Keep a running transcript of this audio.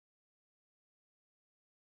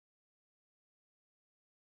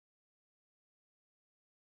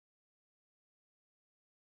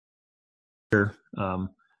And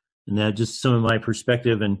that just some of my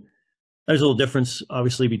perspective. And there's a little difference,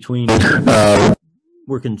 obviously, between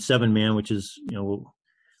working 7-man, which is, what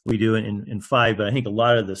we do, in 5. But I think a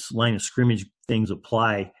lot of this line of scrimmage things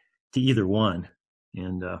apply to either one.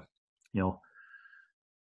 And,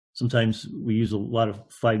 sometimes we use a lot of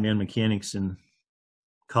 5-man mechanics in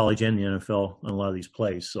college and the NFL on a lot of these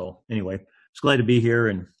plays. So anyway, just glad to be here.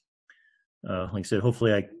 And like I said,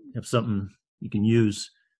 hopefully I have something you can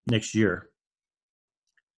use next year.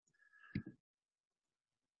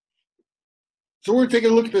 So we're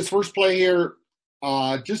taking a look at this first play here.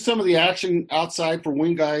 Just some of the action outside for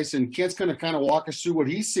wing guys, and Kent's going to kind of walk us through what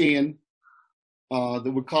he's seeing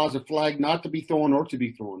that would cause a flag not to be thrown or to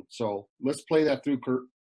be thrown. So let's play that through, Kurt.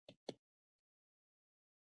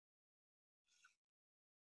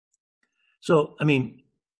 So,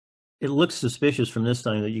 it looks suspicious from this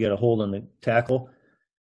time that you got a hold on the tackle.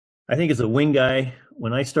 I think as a wing guy,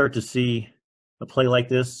 when I start to see a play like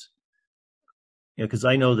this, because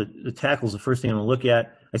I know that the tackle is the first thing I'm going to look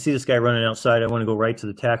at. I see this guy running outside. I want to go right to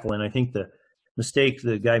the tackle. And I think the mistake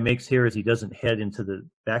the guy makes here is he doesn't head into the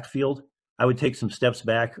backfield. I would take some steps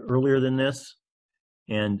back earlier than this.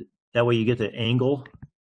 And that way you get the angle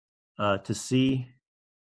to see,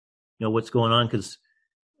 what's going on. Because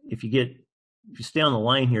if you stay on the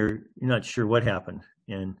line here, you're not sure what happened.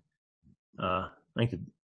 And I think that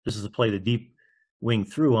this is a play the deep wing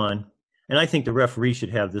threw on. And I think the referee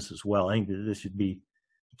should have this as well. I think that this should be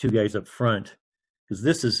 2 guys up front. Because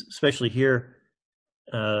this is, especially here,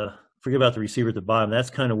 forget about the receiver at the bottom. That's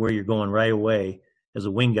kind of where you're going right away as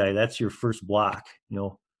a wing guy. That's your first block.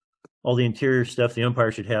 All the interior stuff the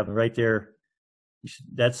umpire should have. And right there,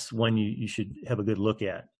 that's one you should have a good look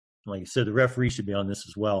at. Like I said, the referee should be on this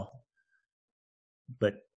as well.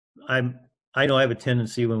 But I know I have a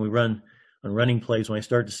tendency when we run on running plays, when I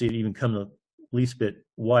start to see it even come the least bit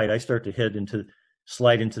wide, I start to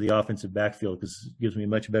slide into the offensive backfield because it gives me a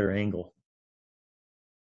much better angle.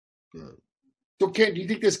 So, Kent, do you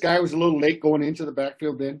think this guy was a little late going into the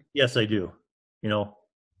backfield then? Yes, I do. If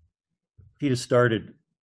he'd have started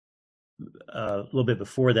a little bit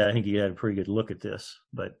before that, I think he had a pretty good look at this.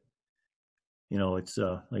 But it's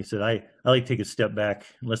like I said, I like to take a step back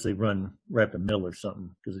unless they run right up the middle or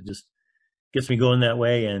something, because it just gets me going that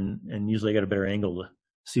way, and usually I got a better angle to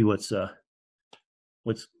see what's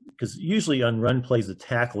because usually on run plays the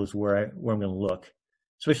tackle is where I'm going to look,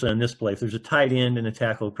 especially on this play. If there's a tight end and a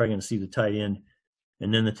tackle, I'm probably going to see the tight end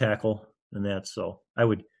and then the tackle and that. So I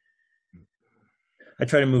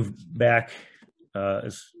try to move back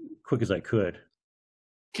as quick as I could.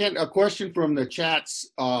 Kent, a question from the chats.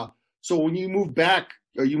 So when you move back,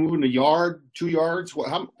 are you moving a yard, 2 yards?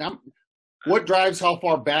 What drives how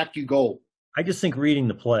far back you go? I just think reading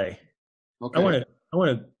the play. Okay. I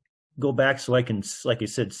want to go back so I can, like I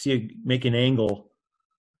said, make an angle,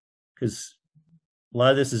 because a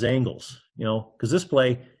lot of this is angles, because this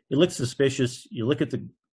play, it looks suspicious. You look at the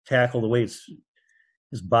tackle, the way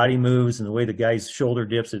his body moves and the way the guy's shoulder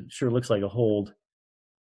dips, it sure looks like a hold.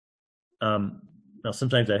 Now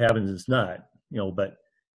sometimes that happens, it's not, but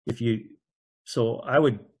so I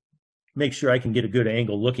would make sure I can get a good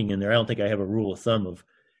angle looking in there. I don't think I have a rule of thumb of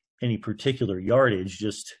any particular yardage,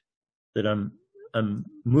 just that I'm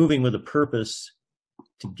moving with a purpose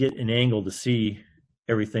to get an angle to see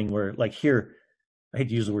everything, where, like here, I hate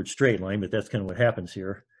to use the word straight line, but that's kind of what happens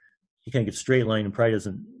here. You can't get straight line and probably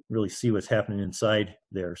doesn't really see what's happening inside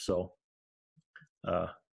there. So,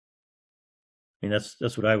 that's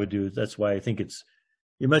what I would do. That's why I think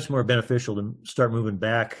you're much more beneficial to start moving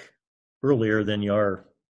back earlier than you are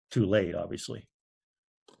too late, obviously.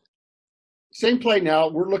 Same play now.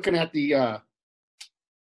 We're looking at the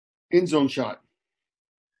end zone shot.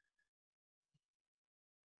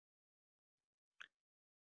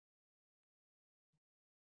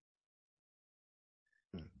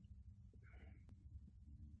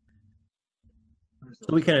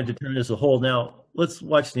 So we kind of determined as a hold. Now let's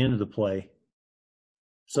watch the end of the play.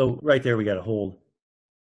 So right there we got a hold.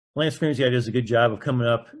 Lance Scrimmage guy does a good job of coming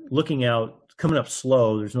up, looking out, coming up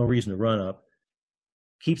slow. There's no reason to run up.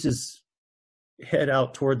 Keeps his head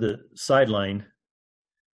out toward the sideline,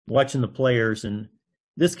 watching the players. In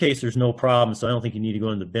this case, there's no problem, so I don't think you need to go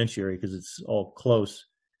in the bench area because it's all close.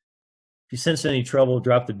 If you sense any trouble,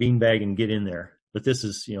 drop the beanbag and get in there. But this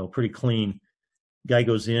is, pretty clean. Guy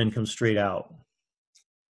goes in, comes straight out.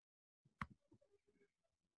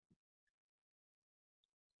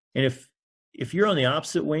 And if you're on the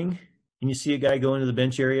opposite wing and you see a guy go into the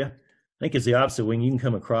bench area, I think it's the opposite wing. You can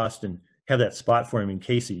come across and have that spot for him in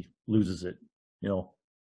case he loses it,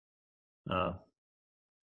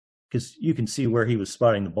 because you can see where he was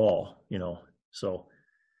spotting the ball, So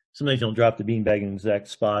sometimes you don't drop the beanbag in the exact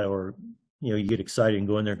spot, or you get excited and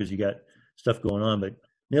go in there because you got stuff going on. But on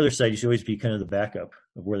the other side, you should always be kind of the backup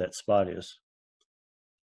of where that spot is.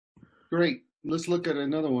 Great. Let's look at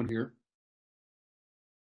another one here.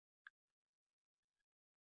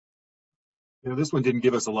 Yeah, this one didn't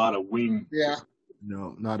give us a lot of wing. Yeah.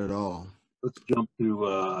 No, not at all. Let's jump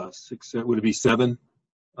to 6. Would it be 7,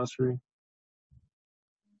 Osprey?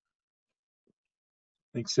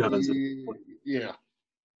 I think 7's it. Yeah.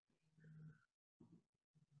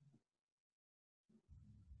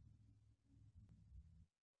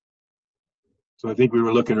 So I think we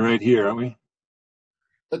were looking right here, aren't we?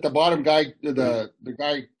 At the bottom guy, the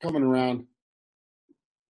guy coming around.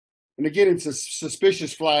 And again, it's a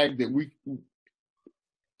suspicious flag that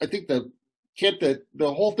I think the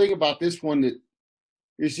whole thing about this one that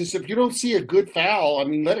is just, if you don't see a good foul, I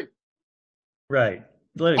mean, let it. Right.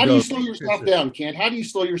 Let it How go. do you slow yourself down, Kent? How do you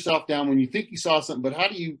slow yourself down when you think you saw something, but how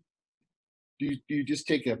do you just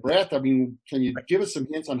take a breath? I mean, can you give us some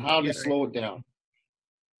hints on how to slow it down?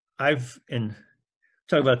 And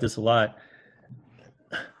talk about this a lot.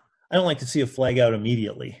 I don't like to see a flag out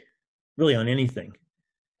immediately, really, on anything.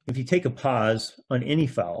 If you take a pause on any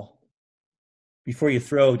foul before you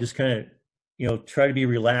throw, just kind of, try to be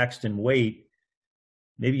relaxed and wait.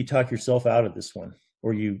 Maybe you talk yourself out of this one,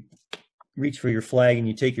 or you reach for your flag and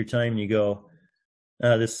you take your time and you go,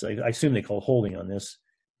 I assume they call holding on this.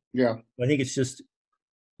 Yeah. I think it's just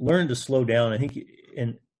learn to slow down. I think,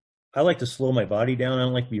 and I like to slow my body down. I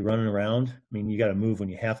don't like to be running around. I mean, you got to move when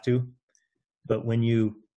you have to, but when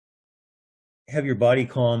you have your body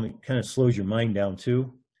calm, it kind of slows your mind down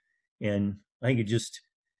too. And I think as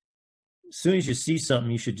soon as you see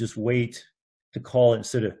something, you should just wait to call it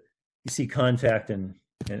instead of you see contact. And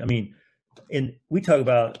I mean, and we talk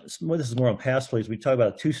about, this is more on pass plays, we talk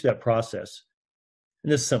about a 2-step process.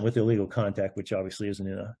 And this is something with illegal contact, which obviously isn't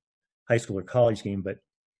in a high school or college game, but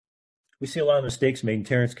we see a lot of mistakes made, and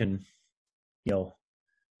Terrence can,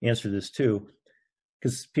 answer this too,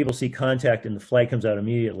 because people see contact and the flag comes out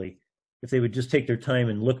immediately. If they would just take their time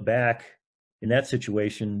and look back in that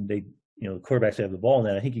situation, the quarterbacks have the ball in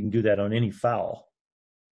that. I think you can do that on any foul.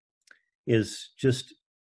 Is just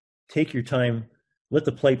take your time, let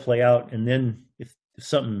the play out, and then if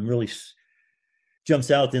something really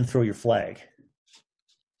jumps out, then throw your flag.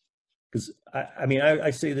 Because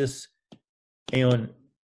I say this, and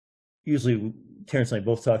usually Terrence and I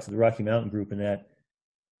both talk to the Rocky Mountain group, and that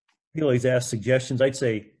people always ask suggestions. I'd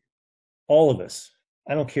say all of us,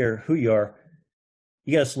 I don't care who you are,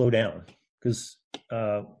 you got to slow down, because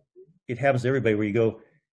it happens to everybody where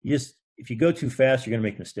if you go too fast, you're going to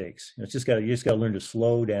make mistakes. You just got to learn to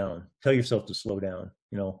slow down. Tell yourself to slow down.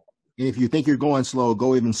 And if you think you're going slow,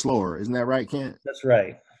 go even slower. Isn't that right, Kent? That's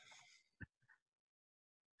right.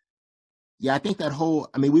 Yeah, I think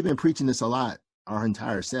we've been preaching this a lot. Our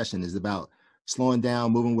entire session is about slowing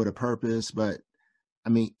down, moving with a purpose. But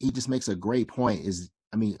he just makes a great point.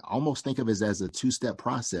 Almost think of it as a 2-step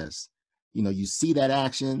process. You see that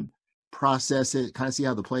action, process it, kind of see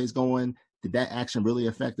how the play is going. Did that action really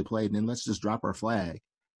affect the play? Then let's just drop our flag.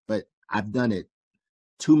 But I've done it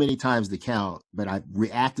too many times to count, but I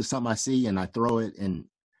react to something I see and I throw it, and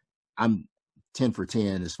I'm 10 for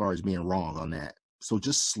 10 as far as being wrong on that. So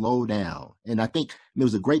just slow down. And I think there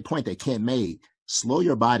was a great point that Kent made. Slow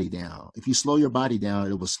your body down. If you slow your body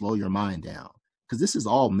down, it will slow your mind down. Because this is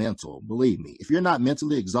all mental, believe me. If you're not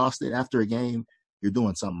mentally exhausted after a game, you're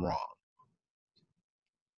doing something wrong.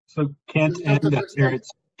 So Kent and Terrence,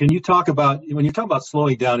 can you talk about, when you talk about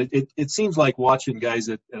slowing down, it seems like watching guys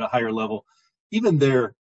at a higher level, even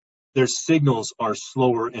their signals are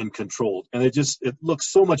slower and controlled. And it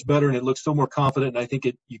looks so much better, and it looks so more confident. And I think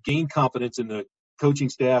you gain confidence in the coaching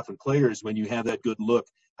staff and players when you have that good look.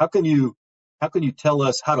 How can you tell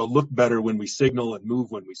us how to look better when we signal and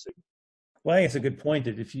move when we signal? Well, I think it's a good point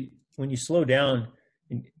that when you slow down,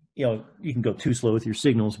 and, you can go too slow with your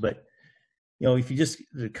signals, but if you just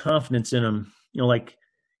the confidence in them, like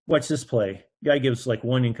watch this play, guy gives like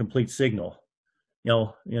one incomplete signal,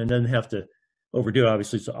 and doesn't have to overdo it.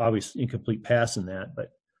 Obviously, it's an obvious incomplete pass in that,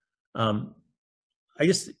 but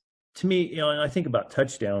to me, and I think about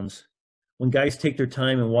touchdowns, when guys take their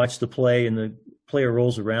time and watch the play and the player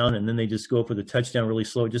rolls around and then they just go up for the touchdown really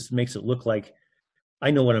slow, it just makes it look like I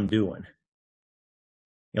know what I'm doing.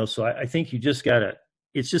 So I think you just gotta.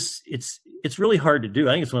 It's really hard to do.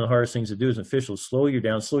 I think it's one of the hardest things to do as an official. Slow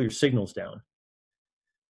your signals down.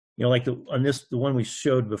 Like the one we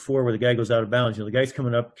showed before where the guy goes out of bounds. The guy's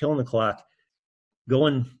coming up, killing the clock,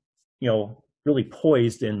 going, really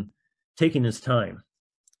poised and taking his time.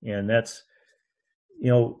 And that's,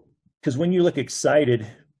 because when you look excited,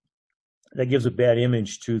 that gives a bad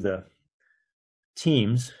image to the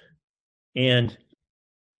teams, and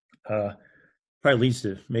probably leads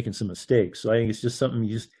to making some mistakes. So I think it's just something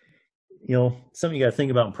something you got to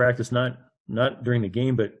think about in practice, not during the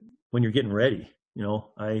game, but when you're getting ready.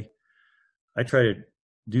 I try to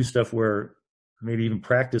do stuff where maybe even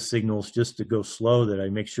practice signals just to go slow, that I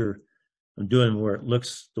make sure I'm doing where it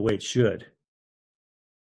looks the way it should.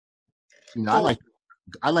 I like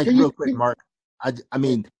real quick, Mark. I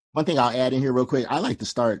mean, one thing I'll add in here real quick. I like to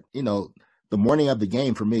start, the morning of the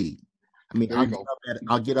game for me. I mean,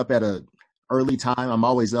 I'll get up at a early time. I'm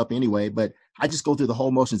always up anyway, but I just go through the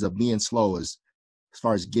whole motions of being slow as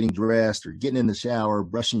far as getting dressed or getting in the shower,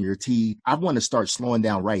 brushing your teeth. I want to start slowing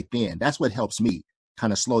down right then. That's what helps me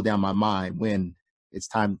kind of slow down my mind when it's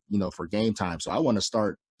time, for game time. So I want to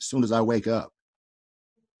start as soon as I wake up.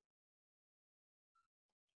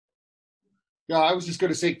 Yeah, I was just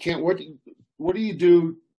going to say, Kent, what do you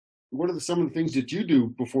do? What are some of the things that you do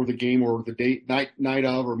before the game, or the night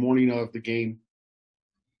of or morning of the game,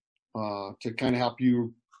 to kind of help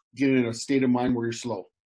you get in a state of mind where you're slow?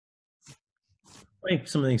 I think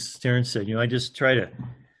some of the things Terrence said, I just try to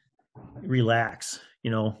relax,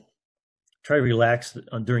 try to relax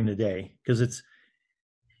during the day, because it's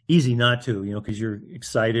easy not to, because you're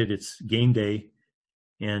excited. It's game day.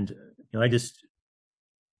 And, I just,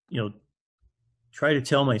 try to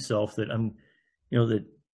tell myself that I'm, that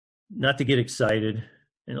not to get excited.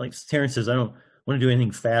 And like Terrence says, I don't want to do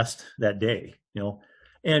anything fast that day,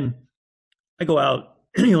 and I go out,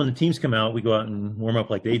 when the teams come out, we go out and warm up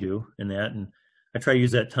like they do and that. And I try to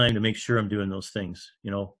use that time to make sure I'm doing those things,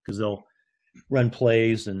 because they'll run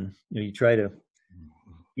plays, and you try to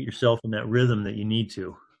get yourself in that rhythm that you need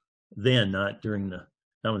to, then not when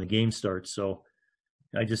the game starts. So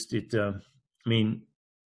I just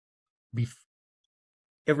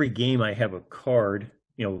every game I have a card,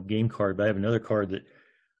 game card, but I have another card that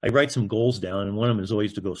I write some goals down, and one of them is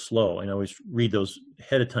always to go slow. And I always read those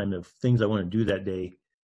ahead of time of things I want to do that day,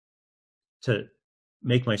 to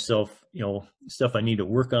make myself, stuff I need to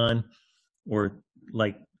work on, or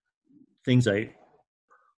like things I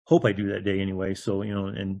hope I do that day anyway. So,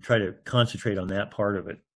 and try to concentrate on that part of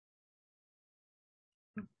it.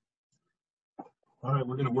 All right,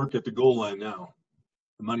 we're going to work at the goal line now,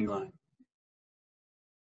 the money line.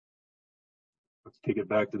 Let's take it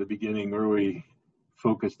back to the beginning where we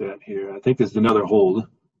focused at here. I think there's another hold.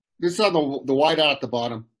 This is on the wide out at the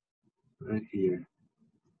bottom. Right here.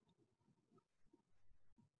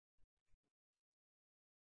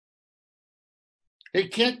 Hey,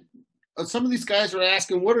 Kent, some of these guys are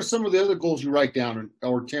asking, what are some of the other goals you write down,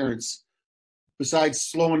 or Terrence, besides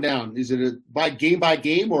slowing down? Is it by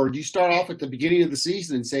game, or do you start off at the beginning of the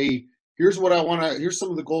season and say, here's some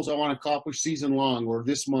of the goals I want to accomplish season long, or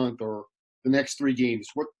this month, or the next 3 games?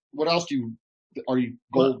 What else are you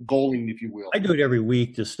goaling, if you will? I do it every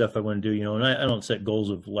week, just stuff I want to do, and I don't set goals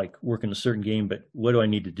of like working a certain game, but what do I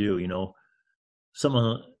need to do,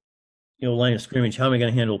 Someone, line of scrimmage, how am I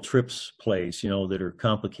going to handle trips plays, that are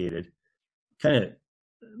complicated? Kind of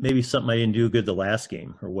maybe something I didn't do good the last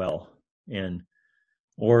game or well.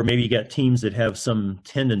 Or maybe you got teams that have some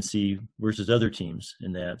tendency versus other teams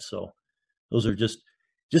in that. So those are just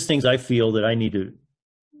things I feel that I need to,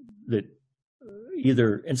 that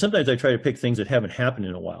either, and sometimes I try to pick things that haven't happened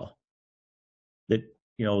in a while, that,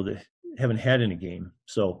 that haven't had in a game.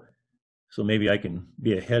 So maybe I can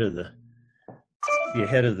be ahead of the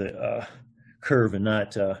curve, and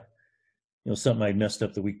not, something I messed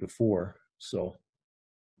up the week before. So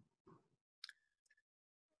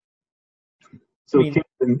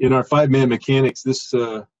in our 5-man mechanics, this,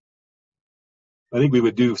 I think we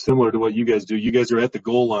would do similar to what you guys do. You guys are at the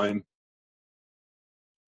goal line,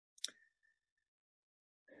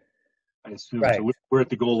 I assume. Right. So we're at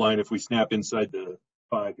the goal line if we snap inside the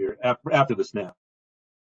 5 here, after the snap.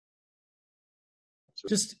 So,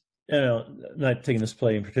 just, not taking this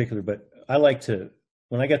play in particular, but I like to,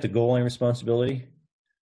 when I got the goal line responsibility,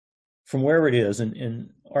 from wherever it is, and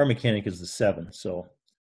our mechanic is the 7, so,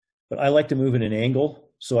 but I like to move in an angle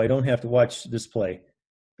so I don't have to watch this play.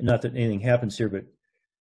 Not that anything happens here, but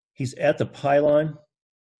he's at the pylon.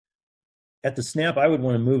 At the snap, I would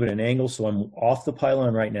want to move at an angle so I'm off the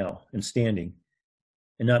pylon right now and standing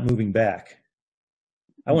and not moving back.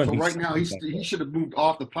 I want to be right now, he should have moved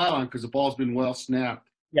off the pylon because the ball's been well snapped.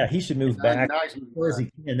 Yeah, he should move back.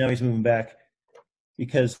 Now he's moving back,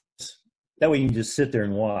 because that way you can just sit there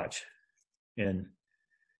and watch. And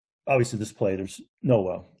obviously this play, there's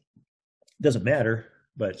no, doesn't matter,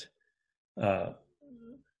 but in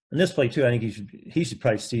this play too, I think he should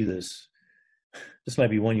probably see this. This might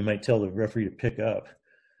be one you might tell the referee to pick up.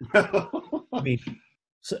 I mean,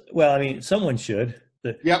 So, well, I mean, someone should.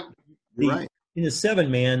 Yep. Right. In the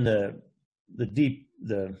 7-man,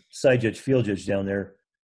 the side judge, field judge down there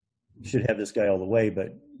should have this guy all the way, but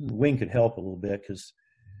the wing could help a little bit because,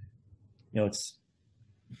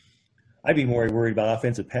 I'd be more worried about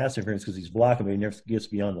offensive pass interference because he's blocking, but he never gets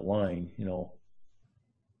beyond the line,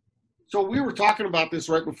 So we were talking about this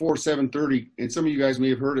right before 7:30, and some of you guys may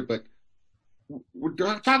have heard it, but we're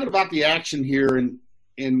talking about the action here,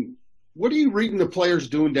 and what are you reading the players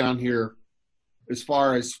doing down here as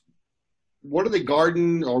far as what are they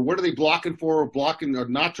guarding or what are they blocking for or blocking or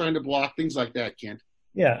not trying to block, things like that, Kent?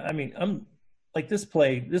 Yeah, I mean, I'm like this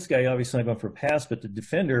guy obviously not going for a pass, but the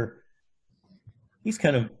defender, he's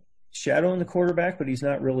kind of shadowing the quarterback, but he's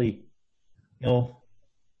not really,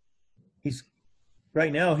 he's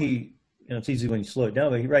right now it's easy when you slow it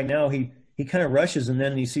down, but right now he kind of rushes and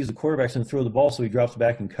then he sees the quarterback's going to throw the ball, so he drops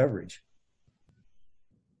back in coverage.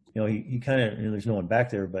 He kind of, there's no one back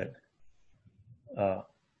there, but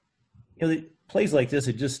the plays like this,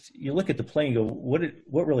 you look at the play and go,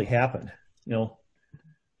 what really happened?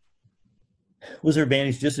 Was there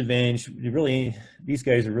advantage, disadvantage? These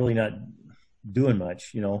guys are really not doing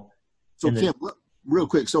much, So, Kim, real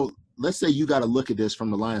quick. So let's say you got to look at this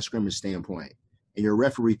from the line of scrimmage standpoint, and your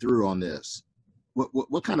referee threw on this.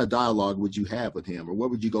 What kind of dialogue would you have with him, or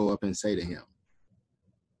what would you go up and say to him?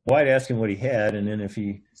 Well, I'd ask him what he had, and then if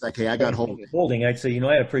it's like, hey, I got holding, I'd say,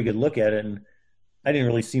 I had a pretty good look at it, and I didn't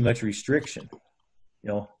really see much restriction,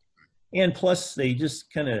 And plus, they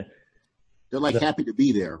just kind of they're happy to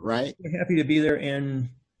be there, right? They're happy to be there, and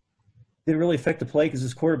didn't really affect the play because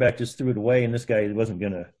this quarterback just threw it away, and this guy wasn't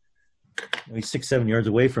gonna. He's 6-7 yards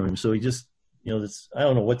away from him, so he just, I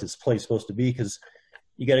don't know what this play's supposed to be because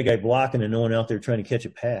you got a guy blocking and no one out there trying to catch a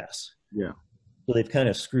pass. Yeah. So they've kind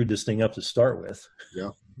of screwed this thing up to start with. Yeah.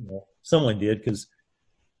 Someone did because,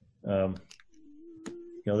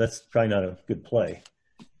 that's probably not a good play.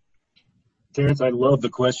 Terrence, I love the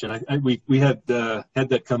question. We had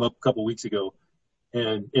that come up a couple weeks ago,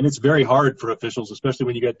 and it's very hard for officials, especially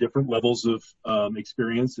when you got different levels of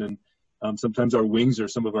experience, and sometimes our wings are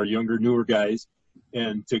some of our younger, newer guys,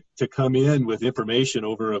 and to come in with information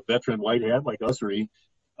over a veteran white hat like Ussery.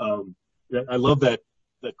 I love that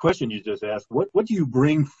question you just asked. What do you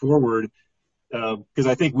bring forward? Because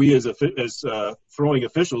I think we as throwing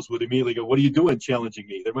officials would immediately go, "What are you doing challenging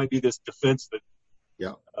me?" There might be this defense that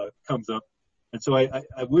comes up. And so I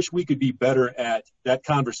wish we could be better at that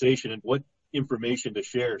conversation and what information to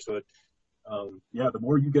share. So, the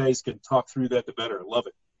more you guys can talk through that, the better. I love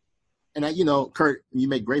it. And, Kurt, you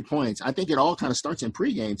make great points. I think it all kind of starts in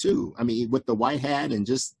pregame, too. I mean, with the white hat and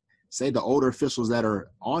just say the older officials that are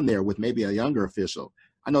on there with maybe a younger official.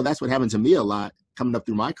 I know that's what happened to me a lot coming up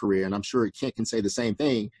through my career, and I'm sure Kent can say the same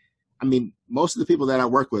thing. I mean, most of the people that I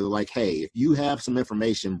work with are like, hey, if you have some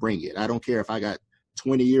information, bring it. I don't care if I got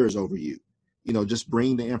 20 years over you. Just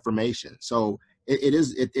bring the information. So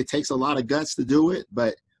it takes a lot of guts to do it,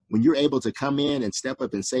 but when you're able to come in and step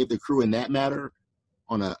up and save the crew in that matter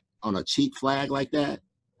on a cheap flag like that,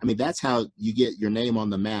 I mean, that's how you get your name on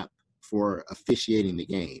the map for officiating the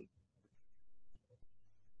game.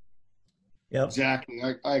 Yeah, exactly.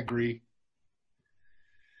 I agree.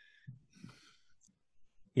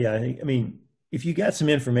 Yeah, I mean, if you got some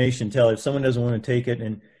information, tell it. If someone doesn't want to take it,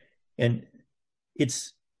 and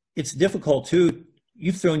it's difficult too.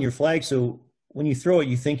 You've thrown your flag, so when you throw it,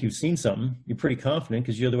 you think you've seen something. You're pretty confident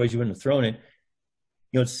because otherwise you wouldn't have thrown it.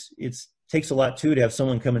 It takes a lot too to have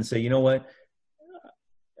someone come and say, you know what,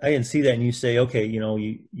 I didn't see that, and you say, okay,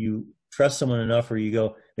 you trust someone enough, or you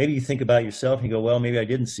go, maybe you think about yourself and you go, well, maybe I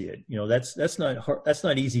didn't see it. That's not hard, that's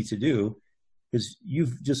not easy to do because you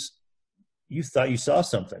thought you saw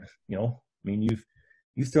something. I mean,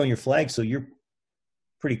 you've thrown your flag, so you're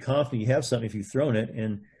pretty confident you have something if you've thrown it,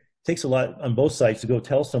 and it takes a lot on both sides to go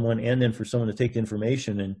tell someone and then for someone to take the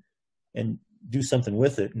information and do something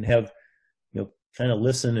with it and have, kind of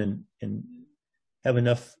listen and have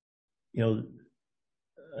enough,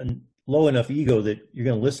 low enough ego that you're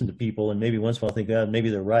going to listen to people and maybe once in a while think, maybe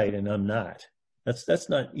they're right and I'm not. That's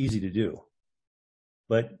not easy to do.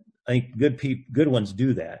 But I think good ones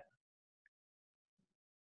do that.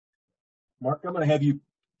 Mark, I'm going to have you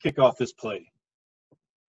kick off this play.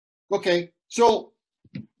 Okay. So,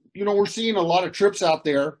 we're seeing a lot of trips out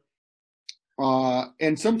there.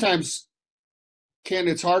 And sometimes, Ken,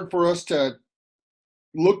 it's hard for us to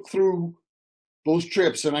look through those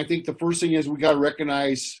trips. And I think the first thing is we got to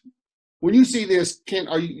recognize when you see this, Ken,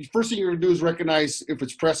 first thing you're going to do is recognize if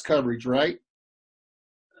it's press coverage, right?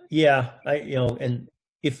 Yeah. And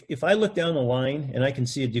if I look down the line and I can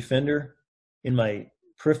see a defender in my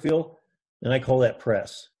peripheral, then I call that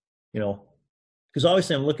press, because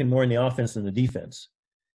obviously I'm looking more in the offense than the defense.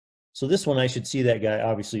 So this one, I should see that guy,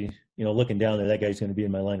 obviously, looking down there, that guy's going to be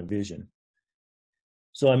in my line of vision.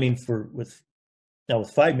 So, I mean, with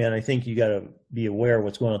 5-man, I think you got to be aware of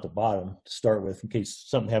what's going on at the bottom to start with in case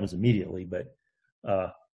something happens immediately. But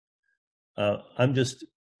I'm just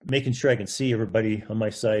making sure I can see everybody on my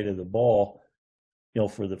side of the ball,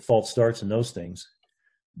 for the false starts and those things.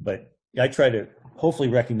 But I try to hopefully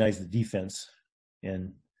recognize the defense,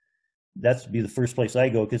 and that's be the first place I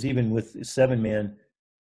go, because even with 7-man,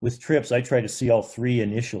 with trips, I try to see all three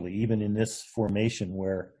initially, even in this formation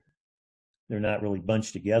where they're not really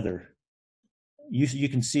bunched together. You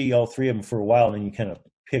can see all three of them for a while, and then you kind of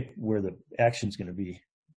pick where the action's going to be.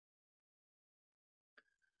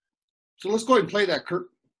 So let's go ahead and play that, Kurt.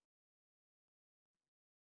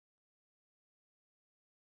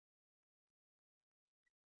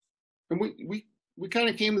 And we kind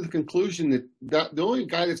of came to the conclusion that the only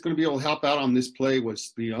guy that's going to be able to help out on this play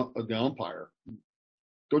was the umpire.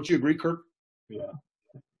 Don't you agree, Kurt? Yeah.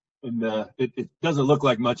 And it doesn't look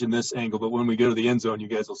like much in this angle, but when we go to the end zone, you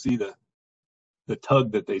guys will see the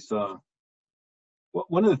tug that they saw.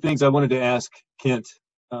 One of the things I wanted to ask Kent,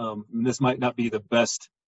 and this might not be the best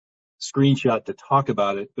screenshot to talk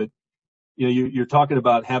about it, but you're talking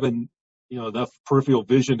about having enough peripheral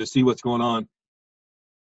vision to see what's going on.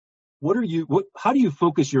 How do you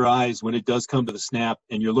focus your eyes when it does come to the snap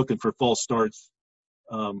and you're looking for false starts?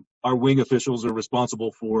 Our wing officials are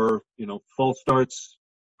responsible for false starts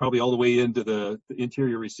probably all the way into the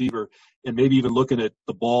interior receiver, and maybe even looking at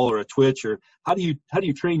the ball or a twitch. Or how do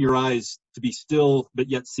you train your eyes to be still but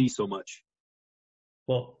yet see so much?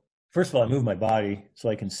 Well, first of all, I move my body so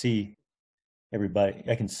I can see everybody.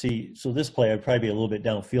 I can see. So this play, I'd probably be a little bit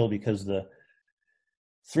downfield because the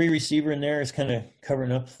 3 receiver in there is kind of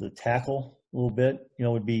covering up the tackle a little bit. It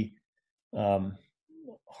would be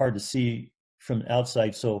hard to see from the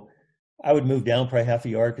outside. So I would move down probably half a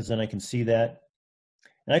yard, because then I can see that.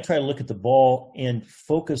 And I try to look at the ball and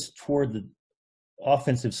focus toward the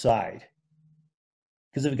offensive side.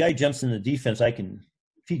 Because if a guy jumps in the defense, if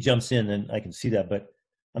he jumps in, then I can see that. But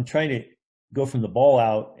I'm trying to go from the ball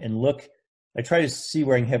out and look. I try to see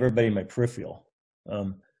where I can have everybody in my peripheral.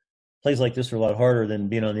 Plays like this are a lot harder than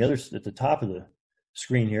being on at the top of the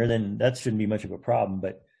screen here. Then that shouldn't be much of a problem.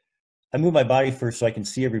 But I move my body first so I can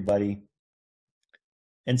see everybody.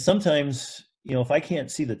 And sometimes, if I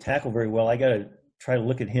can't see the tackle very well, I got to try to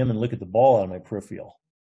look at him and look at the ball out of my peripheral.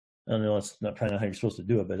 I don't know, it's not probably not how you're supposed to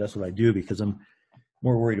do it, but that's what I do, because I'm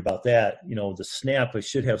more worried about that. The snap, I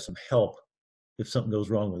should have some help if something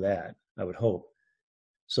goes wrong with that, I would hope.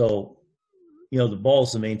 So, the ball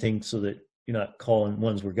is the main thing, so that you're not calling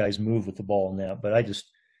ones where guys move with the ball and that. But I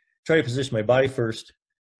just try to position my body first.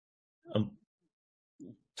 I'm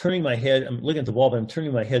turning my head. I'm looking at the ball, but I'm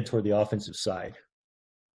turning my head toward the offensive side.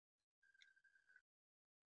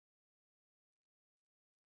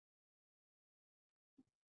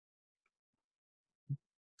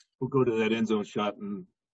 We'll go to that end zone shot, and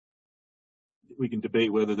we can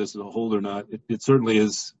debate whether this is a hold or not. It certainly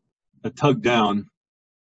is a tug down.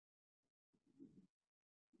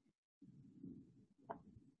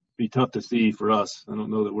 Be tough to see for us. I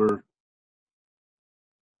don't know that we're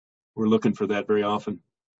looking for that very often.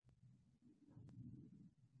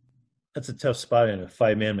 That's a tough spot in a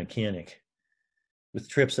 5-man mechanic with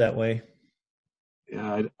trips that way.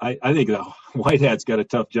 Yeah, I think the white hat's got a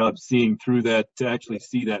tough job seeing through that to actually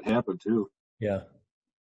see that happen too. Yeah.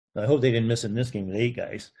 I hope they didn't miss in this game with 8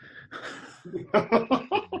 guys.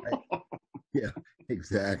 Yeah,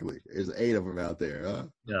 exactly. There's 8 of them out there, huh?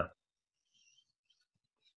 Yeah.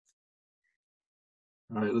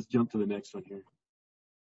 All right, let's jump to the next one here.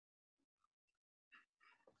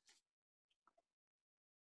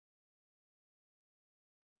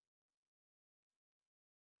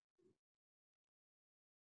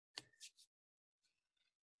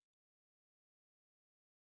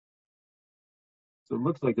 So it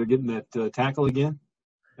looks like they're getting that tackle again,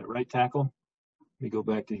 that right tackle. Let me go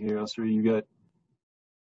back to here. Oscar, you got.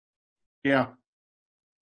 Yeah.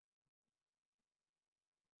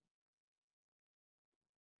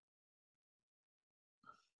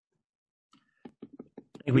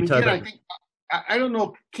 I don't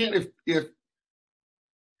know, Ken, if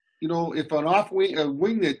an off wing, a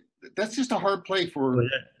wing that's just a hard play for.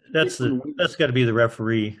 That's got to be the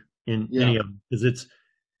referee in any of them, because it's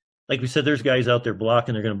like we said, there's guys out there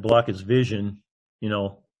blocking. They're going to block his vision,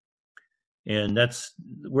 and that's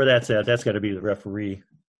where that's at. That's got to be the referee.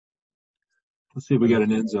 Let's see if we got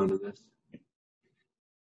an end zone to this.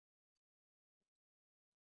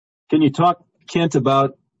 Can you talk, Kent,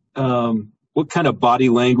 about what kind of body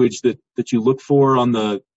language that you look for on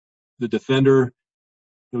the defender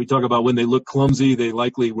we talk about when they look clumsy, they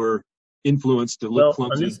likely were influenced to look Well,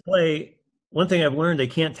 on clumsy. this play, one thing I've learned, they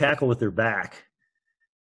can't tackle with their back.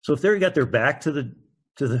 So if they got their back to the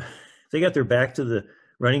if they got their back to the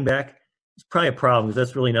running back, it's probably a problem because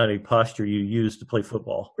that's really not a posture you use to play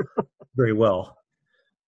football very well.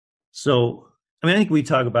 So, I mean, I think we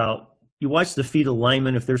talk about, you watch the feet of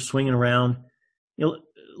linemen if they're swinging around. You know,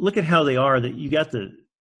 look at how they are. That you got the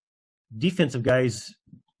defensive guys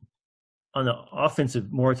on the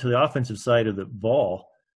offensive, more to the offensive side of the ball,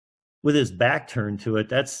 with his back turned to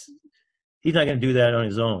it. He's not going to do that on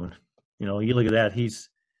his own. You know, you look at that. He's.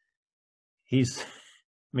 I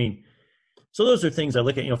mean, so those are things I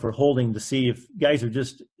look at, you know, for holding to see if guys are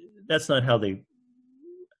just. That's not how they.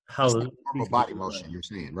 How It's not normal body motion, you're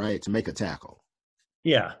saying, right? To make a tackle.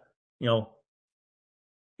 Yeah, you know,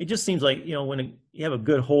 it just seems like, you know, when you have a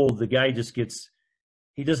good hold, the guy just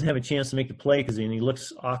he doesn't have a chance to make the play because he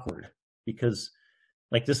looks awkward because,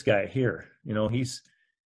 like this guy here, you know, he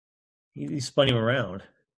spun him around.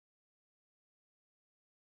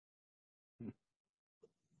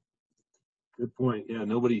 Good point. Yeah,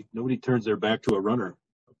 nobody turns their back to a runner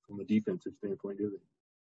from a defensive standpoint, do they?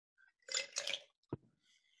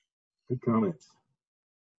 Good comments.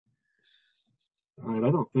 All right,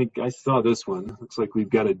 I don't think I saw this one. Looks like we've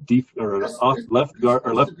got a left guard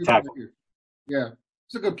or left tackle. Yeah,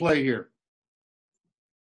 it's a good play here.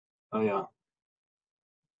 Oh yeah.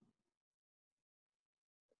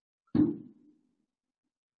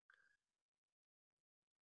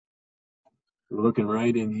 We're looking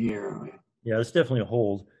right in here. Yeah, it's definitely a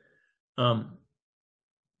hold.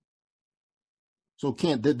 So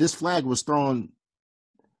Kent, this flag was thrown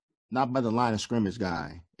not by the line of scrimmage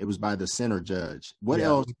guy. It was by the center judge. What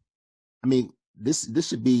else? I mean, this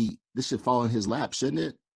should fall in his lap, shouldn't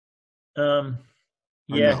it?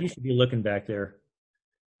 Yeah, he should be looking back there.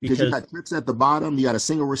 Because you got trips at the bottom, you got a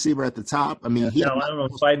single receiver at the top. I mean, I don't know,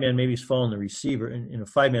 5-man, maybe he's following the receiver. In a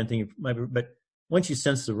 5-man thing, it might be, but once you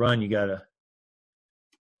sense the run, you got to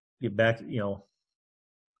get back, you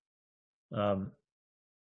know.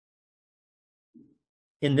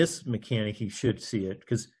 In this mechanic, he should see it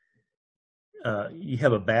because you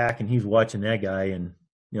have a back and he's watching that guy, and,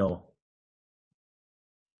 you know.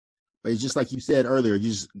 But it's just like you said earlier, you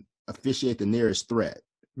just officiate the nearest threat.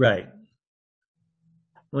 Right.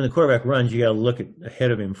 When the quarterback runs, you got to look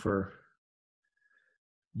ahead of him for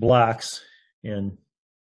blocks. And,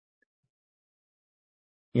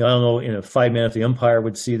 you know, I don't know, in a 5-man, if the umpire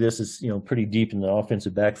would see this, it's, you know, pretty deep in the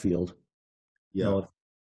offensive backfield. Yeah. You know,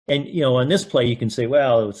 and, you know, on this play, you can say,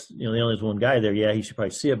 well, it's, you know, there only is one guy there. Yeah, he should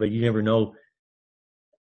probably see it, but you never know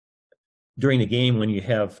during the game when you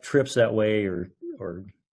have trips that way or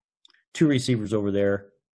two receivers over there.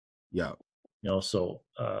 Yeah. You know, so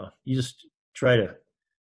you just try to,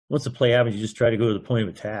 once the play happens, you just try to go to the point of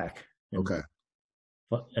attack. Okay.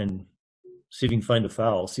 And see if you can find the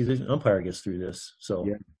foul. See, the umpire gets through this. So,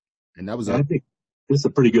 yeah. And that was, I think this is a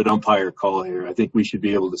pretty good umpire call here. I think we should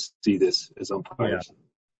be able to see this as umpires. Yeah.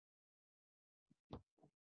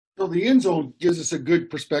 So the end zone gives us a good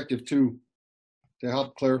perspective too, to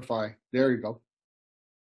help clarify. There you go.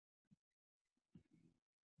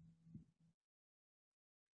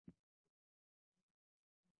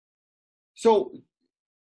 So,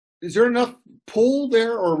 is there enough pull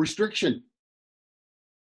there or restriction?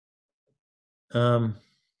 But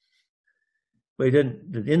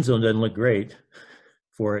the end zone doesn't look great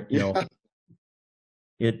for it. You know,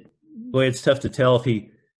 it's tough to tell if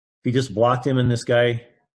he just blocked him and this guy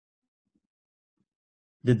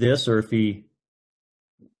did this, or if he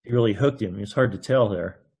really hooked him. It's hard to tell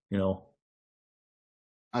there, you know.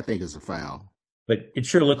 I think it's a foul. But it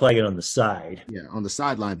sure looked like it on the side. Yeah, on the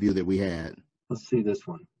sideline view that we had. Let's see this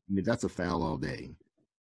one. I mean, that's a foul all day.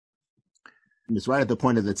 And it's right at the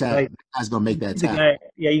point of the tackle. Right. The guy's going to make that tackle.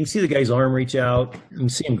 Yeah, you can see the guy's arm reach out. You can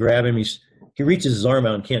see him grab him. He reaches his arm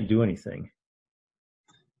out and can't do anything.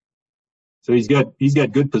 So he's got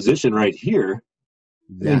good position right here.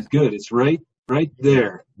 Exactly. It's good. It's right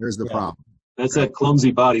there. There's the problem. That's that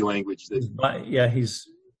clumsy body language. He's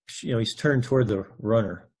turned toward the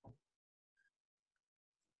runner.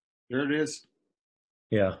 There it is.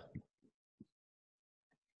 Yeah.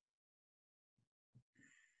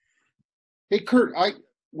 Hey, Kurt,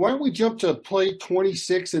 why don't we jump to play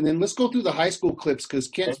 26 and then let's go through the high school clips because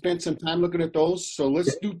Kent spent some time looking at those. So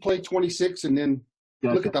let's do play 26 and then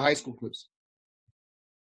look at the high school clips.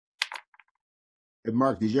 Hey,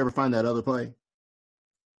 Mark, did you ever find that other play?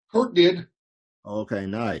 Kurt did. Okay,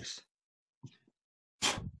 nice.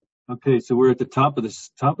 Okay, so we're at the top of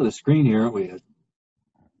the screen here, aren't we?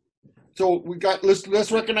 So we got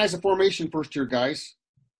let's recognize the formation first here, guys.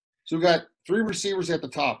 So we got 3 receivers at the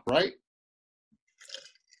top, right?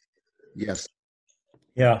 Yes.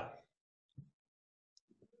 Yeah.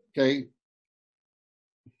 Okay.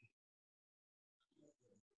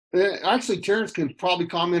 Actually, Terrence can probably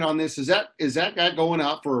comment on this. Is that guy going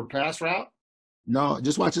out for a pass route? No,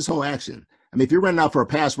 just watch his whole action. I mean, if you're running out for a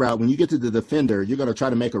pass route, when you get to the defender, you're going to try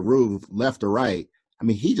to make a move left or right. I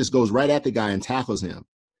mean, he just goes right at the guy and tackles him.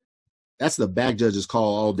 That's the back judge's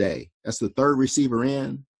call all day. That's the 3rd receiver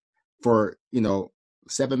in for,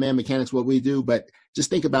 7-man mechanics, what we do. But just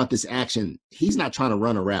think about this action. He's not trying to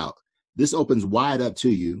run a route. This opens wide up to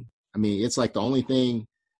you. I mean, it's like the only thing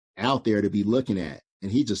out there to be looking at.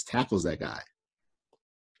 And he just tackles that guy.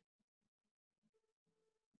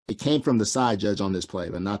 It came from the side judge on this play,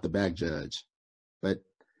 but not the back judge. But,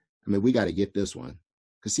 I mean, we got to get this one.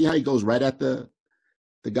 Because see how he goes right at the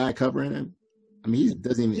guy covering him? I mean,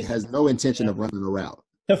 he has no intention of running a route.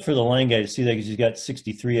 Tough for the line guy to see that because he's got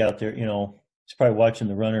 63 out there. He's probably watching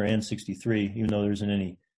the runner and 63, even though there isn't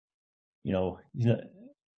any,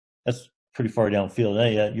 that's pretty far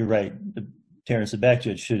downfield. Yeah, you're right. Terrence, the back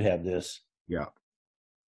judge should have this. Yeah.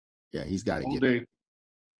 Yeah, he's got to get it.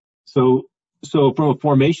 So from a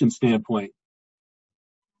formation standpoint,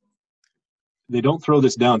 they don't throw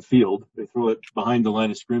this downfield. They throw it behind the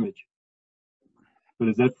line of scrimmage. But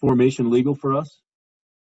is that formation legal for us?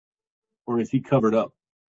 Or is he covered up?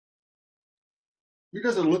 He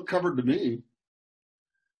doesn't look covered to me.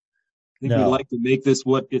 I think we'd like to make this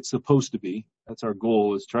what it's supposed to be. That's our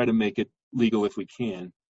goal, is try to make it legal if we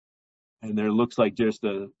can. And there looks like just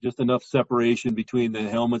enough separation between the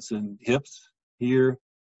helmets and hips here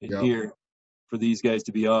and here for these guys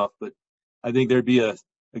to be off. But I think there'd be a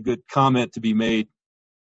good comment to be made.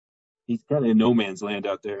 He's kind of in no man's land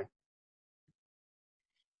out there.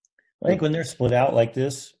 I think when they're split out like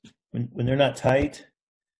this, when they're not tight,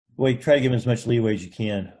 you try to give him as much leeway as you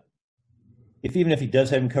can. Even if he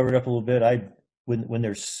does have him covered up a little bit, when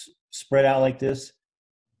they're spread out like this,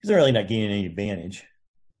 because they're really not gaining any advantage,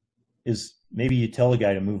 is maybe you tell the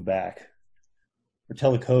guy to move back. Or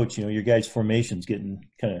tell the coach, your guy's formation's getting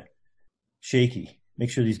kind of shaky. Make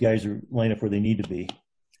sure these guys are lined up where they need to be.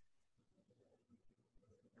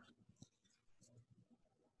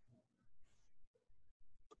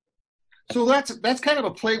 So that's kind of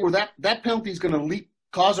a play where that penalty is going to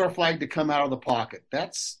cause our flag to come out of the pocket.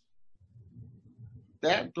 Those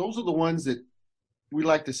are the ones that we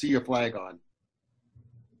like to see a flag on.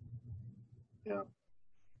 Yeah.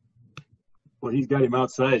 Well, he's got him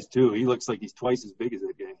outsized too. He looks like he's twice as big as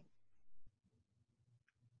that guy.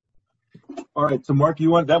 All right, so Mark,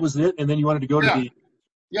 that was it, and then you wanted to go to the.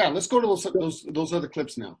 Yeah, let's go to those other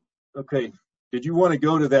clips now. Okay. Did you want to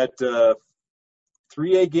go to that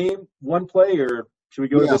 3A game, one play, or should we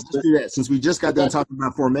go to this? Let's do that. Since we just got done talking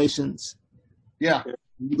about formations. Yeah.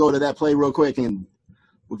 You go to that play real quick, and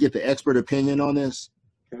we'll get the expert opinion on this.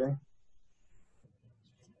 Okay.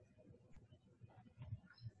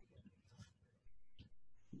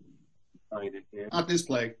 Not this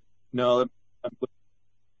play. No. I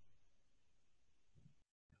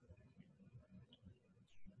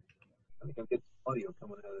think I'll get audio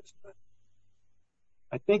coming out of this.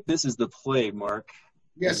 I think this is the play, Mark.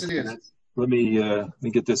 Yes, it is. Let me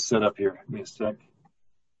get this set up here. Give me a sec.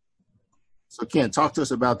 So, Ken, talk to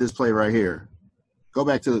us about this play right here. Go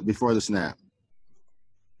back to before the snap.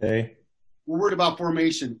 Okay. We're worried about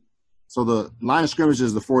formation. So the line of scrimmage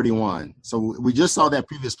is the 41. So we just saw that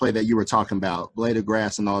previous play that you were talking about, blade of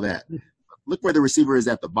grass and all that. Look where the receiver is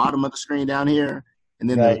at the bottom of the screen down here, and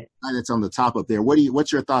then the guy that's on the top up there.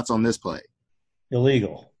 What's your thoughts on this play?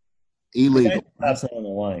 Illegal. Illegal. That's not on the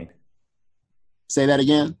line. Say that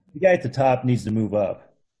again? The guy at the top needs to move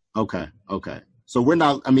up. Okay. So we're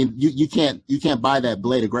not. I mean, you can't buy that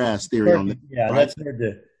blade of grass theory on that. Yeah, right?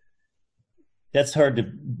 That's hard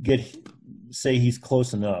to say he's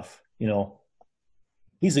close enough.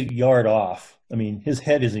 He's a yard off. I mean, his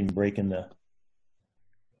head isn't even breaking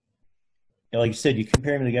like you said, you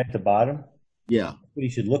compare him to the guy at the bottom. Yeah. What he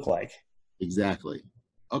should look like. Exactly.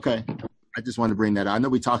 Okay. I just wanted to bring that up. I know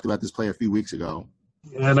we talked about this play a few weeks ago.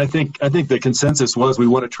 And I think the consensus was we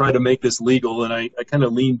want to try to make this legal. And I kind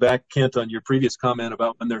of lean back, Kent, on your previous comment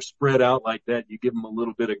about when they're spread out like that, you give them a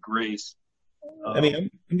little bit of grace. I mean,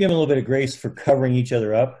 I'm giving a little bit of grace for covering each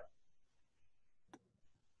other up.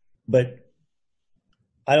 But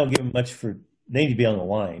I don't give them much for they need to be on the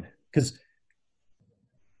line because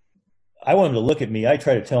I want them to look at me. I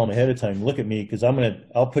try to tell them ahead of time, look at me because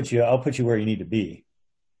I'll put you where you need to be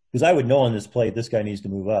because I would know on this play this guy needs to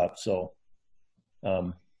move up. So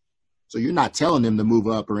you're not telling them to move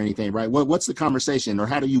up or anything, right? What's the conversation or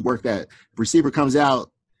how do you work that? Receiver comes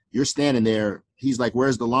out, you're standing there. He's like,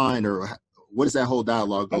 "Where's the line?" Or What does that whole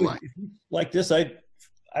dialogue go like? Like this, I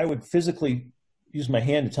would physically use my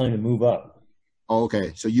hand to tell him to move up. Oh,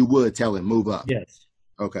 okay. So you would tell him move up. Yes.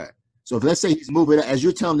 Okay. So if let's say he's moving, as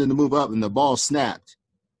you're telling him to move up and the ball snapped,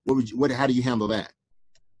 how do you handle that?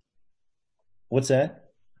 What's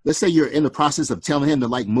that? Let's say you're in the process of telling him to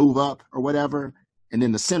like move up or whatever, and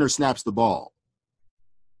then the center snaps the ball.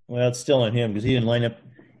 Well, it's still on him because he didn't line up.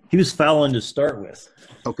 He was fouling to start with.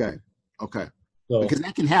 Okay. So, because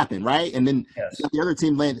that can happen, right? And then yes. the other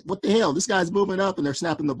team landed. What the hell? This guy's moving up and they're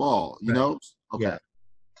snapping the ball. You know? Okay. Yeah.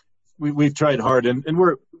 We've tried hard, and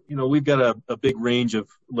we're we've got a big range of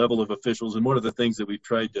level of officials, and one of the things that we've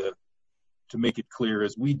tried to make it clear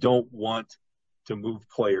is we don't want to move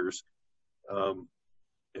players.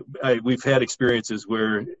 We've had experiences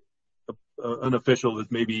where an official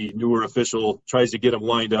that maybe newer official tries to get them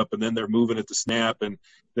lined up, and then they're moving at the snap, and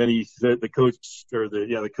then the coach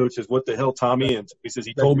says, "What the hell, Tommy?" And he says,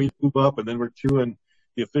 "He told me to move up," and then we're chewing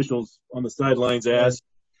the officials on the sidelines ass.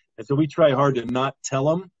 And so we try hard to not tell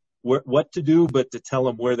them what to do, but to tell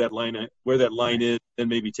them where that line is, and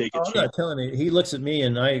maybe take a chance. I'm not telling him. He looks at me,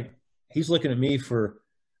 and he's looking at me for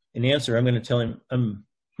an answer. I'm going to tell him. I'm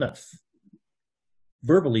not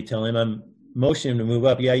verbally telling him. I'm motioning him to move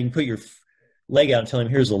up. Yeah, you can put your leg out and tell him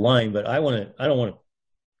here's the line, but I don't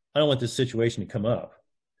want this situation to come up,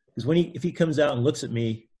 because if he comes out and looks at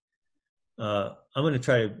me, I'm going to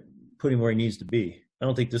try to put him where he needs to be. I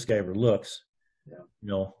don't think this guy ever looks.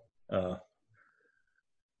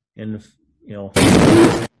 And if,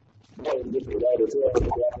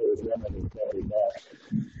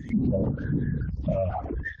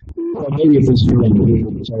 maybe if this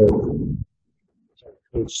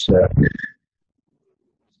coach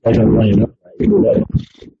doesn't line up.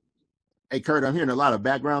 Hey, Kurt, I'm hearing a lot of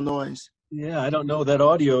background noise. Yeah, I don't know. That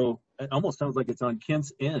audio, it almost sounds like it's on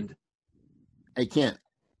Kent's end. Hey, Kent,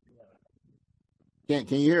 can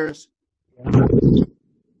you hear us?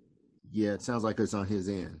 Yeah, it sounds like it's on his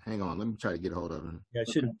end. Hang on, let me try to get a hold of him. Yeah,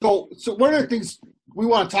 I should. So one of the things we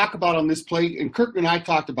want to talk about on this play, and Kirk and I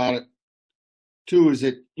talked about it too, is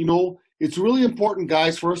that it's really important,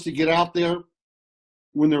 guys, for us to get out there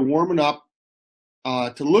when they're warming up,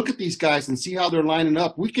 to look at these guys and see how they're lining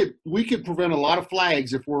up. We could prevent a lot of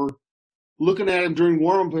flags if we're looking at them during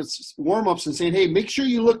warm-ups and saying, "Hey, make sure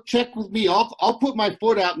you check with me. I'll put my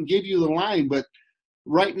foot out and give you the line." But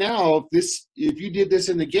right now, if you did this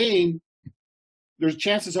in the game, there's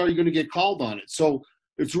chances are you're going to get called on it. So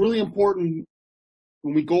it's really important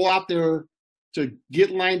when we go out there to get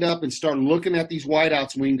lined up and start looking at these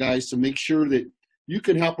wideouts, wing guys, to make sure that you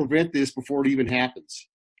can help prevent this before it even happens.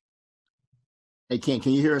 Hey, Ken,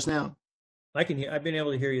 can you hear us now? I can hear. I've been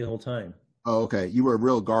able to hear you the whole time. Oh, okay. You were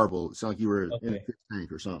real garbled. It sounded like you were in a fish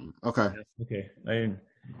tank or something. Okay. Okay. I didn't.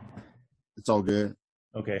 It's all good.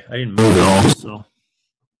 Okay. I didn't move at all. So.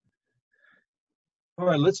 All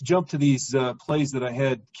right, let's jump to these plays that I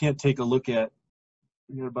had Kent take a look at.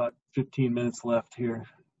 We got about 15 minutes left here.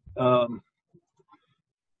 Let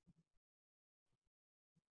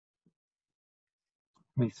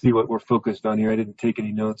me see what we're focused on here. I didn't take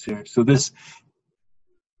any notes here. So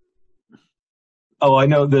I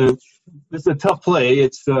know this is a tough play.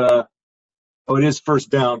 It's it is first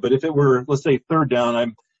down, but if it were, let's say, third down,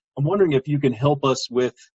 I'm wondering if you can help us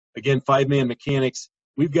with, again, 5-man mechanics.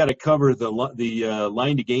 We've got to cover the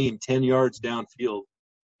line to gain 10 yards downfield,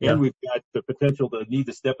 and we've got the potential to need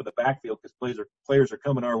to step in the backfield because players are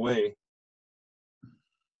coming our way.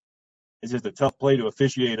 It's just a tough play to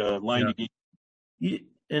officiate a line to gain.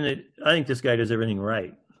 I think this guy does everything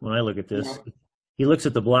right. When I look at this, he looks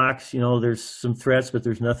at the blocks. There's some threats, but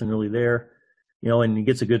there's nothing really there. And he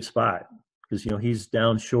gets a good spot because he's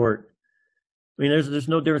down short. I mean, there's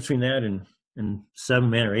no difference between that and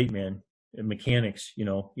 7-man or 8-man. Mechanics,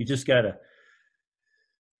 you just gotta,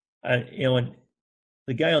 and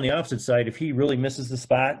the guy on the opposite side, if he really misses the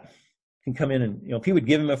spot, can come in and, if he would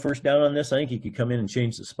give him a first down on this, I think he could come in and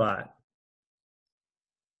change the spot.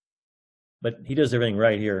 But he does everything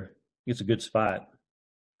right here. He gets a good spot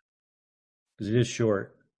because it is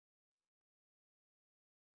short.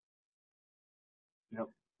 Yep.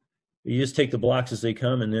 You just take the blocks as they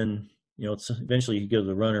come, and then, eventually you go to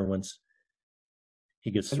the runner once he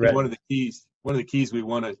gets threatened. One of the keys we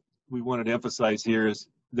wanted to emphasize here is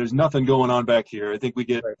there's nothing going on back here. I think we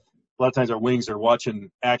get a lot of times our wings are watching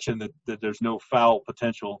action that there's no foul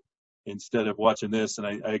potential instead of watching this. And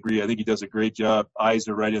I agree. I think he does a great job. Eyes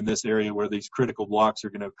are right in this area where these critical blocks are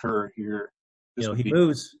going to occur here. He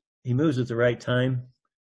moves at the right time.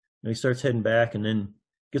 He starts heading back and then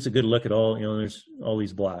gets a good look at all. There's all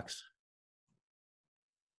these blocks.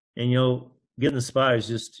 And getting the spot is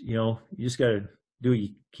just you just got to do what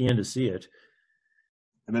you can to see it.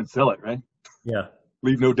 And then sell it, right? Yeah.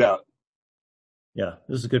 Leave no doubt. Yeah.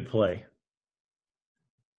 This is a good play.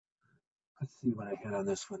 Let's see what I had on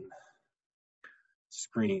this one.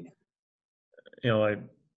 Screen. I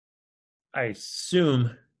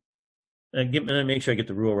assume, and make sure I get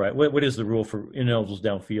the rule right. What is the rule for ineligibles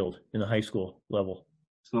downfield in the high school level?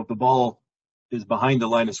 So if the ball is behind the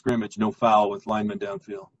line of scrimmage, no foul with linemen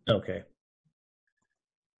downfield. Okay.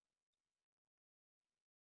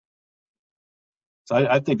 So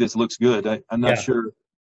I think this looks good. I'm not sure.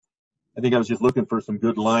 I think I was just looking for some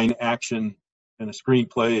good line action, and a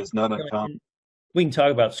screenplay is not uncommon. We can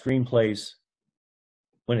talk about screenplays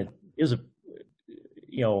when it is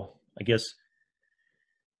I guess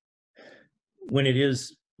when it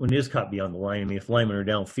is caught beyond the line. I mean, if linemen are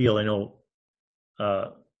downfield, I know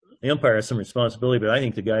the umpire has some responsibility, but I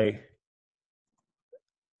think the guy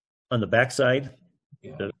on the backside,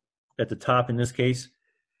 at the top in this case,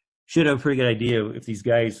 should have a pretty good idea if these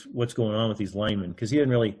guys, what's going on with these linemen, because he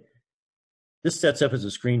didn't really. This sets up as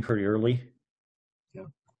a screen pretty early. Yeah.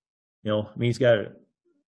 I mean, he's got a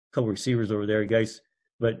couple receivers over there, guys,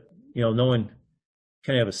 but no one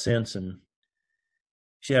kind of have a sense and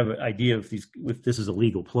should have an idea if this is a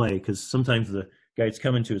legal play, because sometimes the guy it's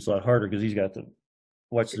coming to, it's a lot harder because he's got to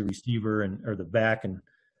watch the receiver or the back and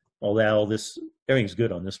all that. All this, everything's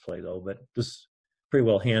good on this play though, but this is pretty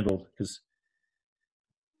well handled because.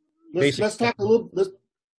 Let's talk a little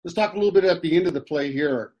bit at the end of the play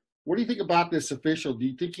here. What do you think about this official? Do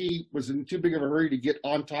you think he was in too big of a hurry to get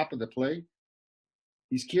on top of the play?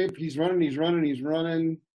 He's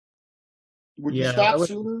running. Would you stop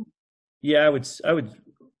sooner? Yeah, I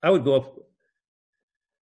would go up.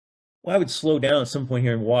 Well, I would slow down at some point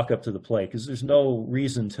here and walk up to the play because there's no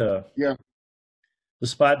reason to. Yeah. The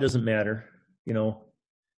spot doesn't matter,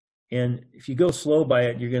 and if you go slow by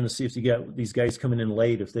it, you're going to see if you got these guys coming in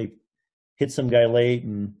late, if they hit some guy late,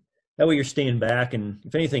 and that way you're staying back. And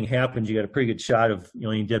if anything happens, you got a pretty good shot of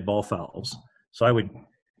any dead ball fouls. So I would,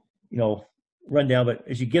 run down, but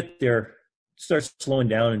as you get there, start slowing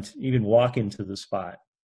down and even walk into the spot.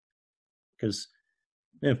 Because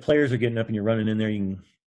if players are getting up and you're running in there, you can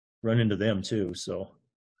run into them too. So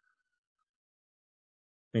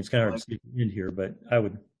it's kind of hard to see the end here, but I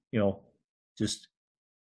would, just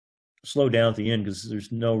slow down at the end because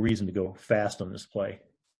there's no reason to go fast on this play.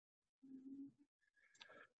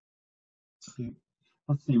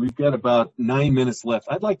 Let's see. We've got about 9 minutes left.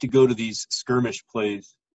 I'd like to go to these skirmish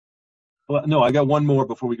plays. Well, no, I got one more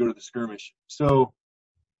before we go to the skirmish. So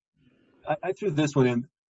I threw this one in.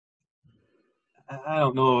 I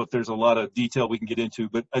don't know if there's a lot of detail we can get into,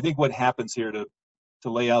 but I think what happens here to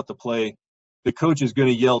lay out the play, the coach is going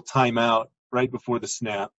to yell timeout right before the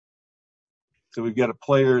snap. So we've got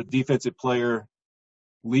a defensive player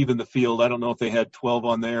leaving the field. I don't know if they had 12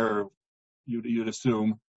 on there, or you'd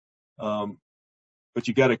assume. But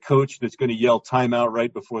you got a coach that's going to yell timeout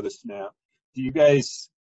right before the snap. Do you guys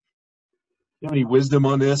have any wisdom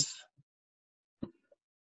on this?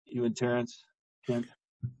 You and Terrence? Kent?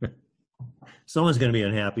 Someone's going to be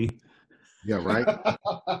unhappy. Yeah, right.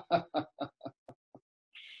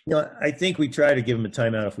 I think we try to give them a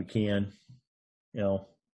timeout if we can.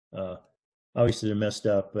 Obviously they're messed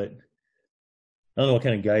up, but I don't know what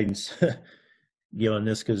kind of guidance give on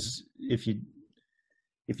this, because if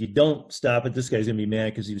you don't stop it, this guy's going to be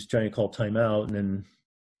mad because he was trying to call timeout, and then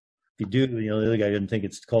if you do, the other guy didn't think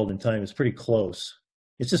it's called in time. It's pretty close.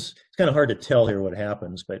 It's kind of hard to tell here what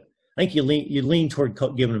happens, but I think you lean toward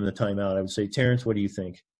giving them the timeout. I would say, Terrence, what do you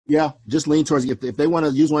think? Yeah, just lean towards if they want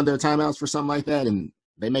to use one of their timeouts for something like that, and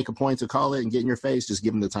they make a point to call it and get in your face, just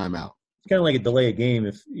give them the timeout. It's kind of like a delay a game.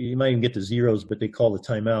 If you might even get to zeros, but they call the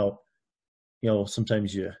timeout,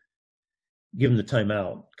 sometimes you give them the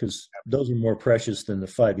timeout because those are more precious than the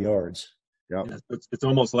 5 yards. Yeah, it's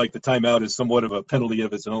almost like the timeout is somewhat of a penalty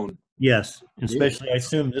of its own. Yes, especially I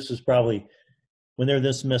assume this is probably when they're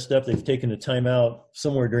this messed up, they've taken a timeout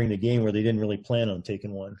somewhere during the game where they didn't really plan on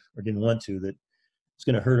taking one or didn't want to, that it's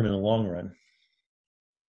going to hurt them in the long run.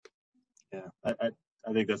 Yeah,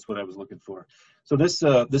 I think that's what I was looking for. So this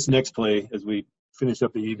next play, as we finish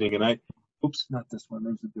up the evening, and oops, not this one.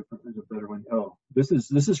 There's a better one. Oh, this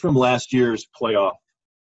is from last year's playoff.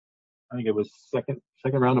 I think it was second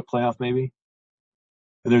round of playoff maybe.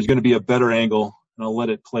 And there's going to be a better angle, and I'll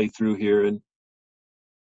let it play through here. And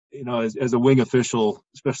as a wing official,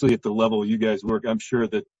 especially at the level you guys work, I'm sure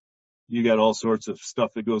that you got all sorts of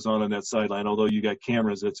stuff that goes on that sideline. Although you got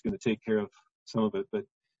cameras that's going to take care of some of it, but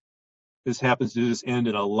this happens to just end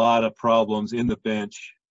in a lot of problems in the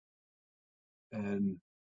bench, and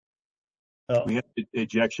we have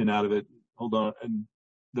ejection out of it. Hold on, and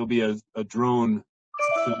there'll be a drone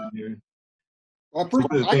here. Well, So one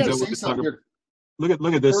of the I things got to I want say to talk something about. here.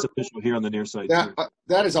 Look at this official here on the near side.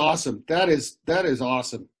 That is awesome. That is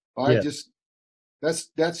awesome. Yeah.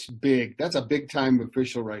 That's big. That's a big time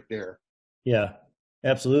official right there. Yeah,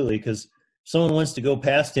 absolutely. Because someone wants to go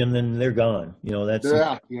past him, then they're gone. That's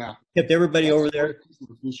Yeah. kept everybody That's over a there. great piece of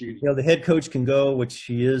officiating. The head coach can go, which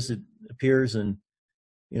he is, it appears, and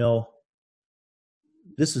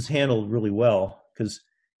this is handled really well because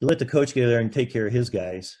you let the coach get there and take care of his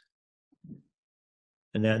guys,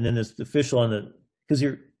 and then this official on the because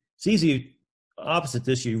it's easy opposite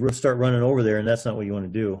this you start running over there, and that's not what you want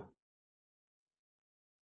to do.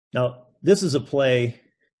 Now this is a play.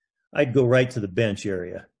 I'd go right to the bench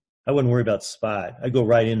area. I wouldn't worry about spot. I'd go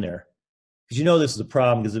right in there because this is a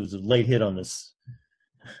problem because it was a late hit on this,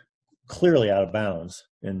 clearly out of bounds,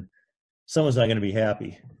 and someone's not going to be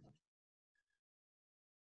happy.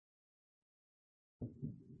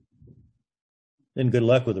 Then good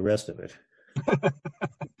luck with the rest of it.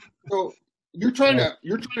 So you're trying to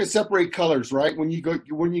separate colors, right? When you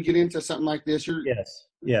get into something like this, Yes.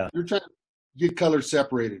 Yeah. You're trying to get colors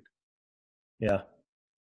separated. Yeah.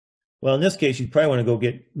 Well, in this case, you probably want to go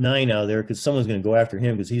get 9 out of there because someone's going to go after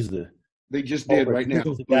him because he's the. They just did right now.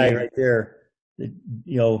 There's a guy right there that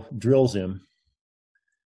drills him.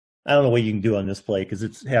 I don't know what you can do on this play because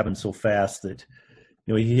it's happened so fast that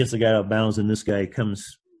he hits the guy out of bounds and this guy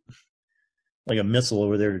comes like a missile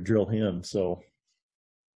over there to drill him. So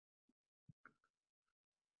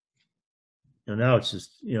now it's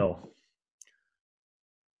just now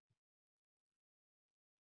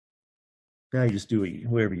you just do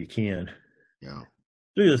whatever you can. Yeah.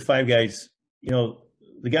 Look at the 5 guys.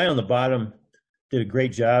 The guy on the bottom did a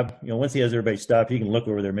great job. Once he has everybody stopped, he can look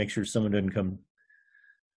over there, make sure someone doesn't come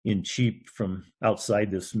in cheap from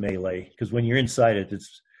outside this melee. Because when you're inside it,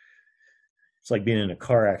 it's like being in a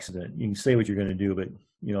car accident. You can say what you're going to do, but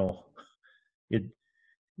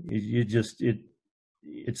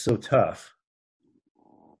it's so tough.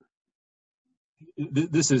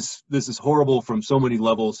 This is horrible from so many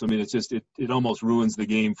levels. I mean, it's just it almost ruins the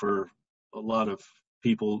game for a lot of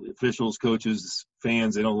people, officials, coaches,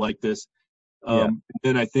 fans. They don't like this.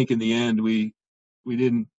 Then I think in the end we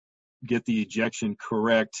didn't get the ejection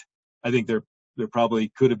correct. I think there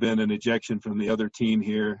probably could have been an ejection from the other team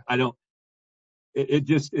here.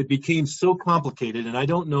 It became so complicated, and I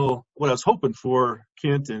don't know what I was hoping for,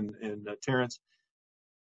 Kent and Terrence.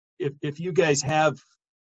 If you guys have,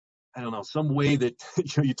 I don't know, some way that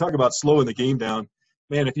you talk about slowing the game down,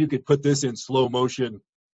 man, if you could put this in slow motion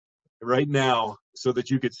right now so that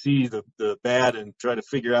you could see the bad and try to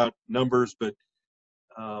figure out numbers, but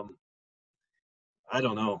I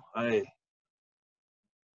don't know.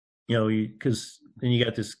 Because then you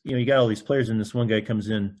got this, you got all these players, and this one guy comes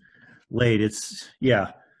in late. You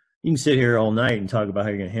can sit here all night and talk about how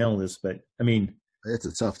you're going to handle this, but I mean, it's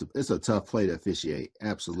a tough play to officiate.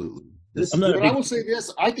 Absolutely. But I will say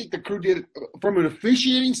this: I think the crew did, from an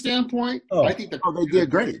officiating standpoint. I think they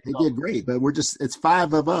did great. They did great, but it's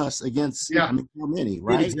 5 of us against. I mean, how many,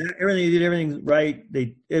 right? They did everything right.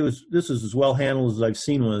 This is as well handled as I've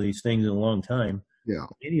seen one of these things in a long time. Yeah,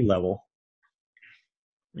 any level.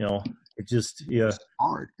 It just it's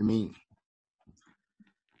hard. I mean,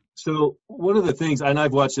 so one of the things, and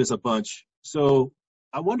I've watched this a bunch. So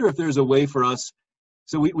I wonder if there's a way for us.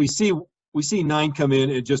 So we see 9 come in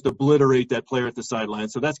and just obliterate that player at the sideline.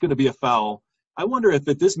 So that's going to be a foul. I wonder if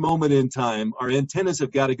at this moment in time, our antennas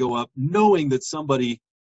have got to go up knowing that somebody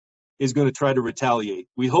is going to try to retaliate.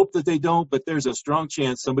 We hope that they don't, but there's a strong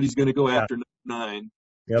chance somebody's going to go after 9.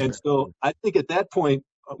 Yep. And so I think at that point,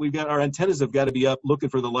 our antennas have got to be up looking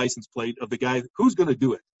for the license plate of the guy who's going to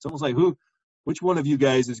do it. It's almost like which one of you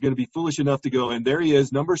guys is going to be foolish enough to go, and there he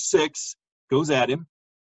is, number 6, goes at him.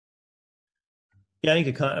 Yeah, I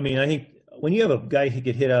think when you have a guy who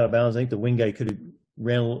get hit out of bounds, I think the wing guy could have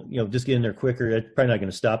ran, just get in there quicker. That's probably not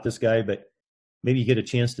going to stop this guy, but maybe you get a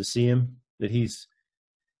chance to see him, that he's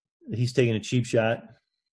taking a cheap shot.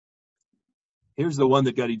 Here's the one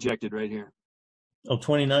that got ejected right here. Oh,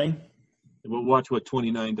 29? We'll watch what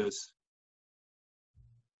 29 does.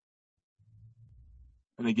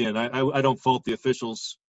 And again, I don't fault the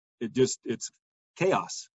officials. It's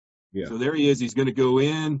chaos. Yeah. So there he is. He's going to go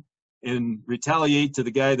in and retaliate to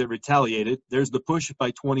the guy that retaliated. There's the push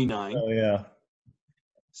by 29. Oh, yeah.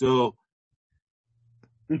 So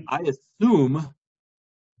I assume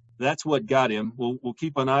that's what got him. We'll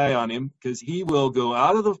keep an eye on him because he will go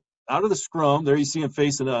out of the scrum. There you see him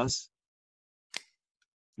facing us.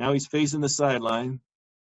 Now he's facing the sideline.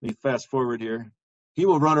 Let me fast forward here. He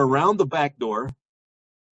will run around the back door.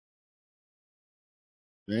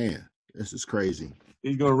 Man. This is crazy.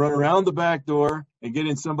 He's going to run around the back door and get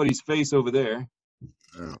in somebody's face over there.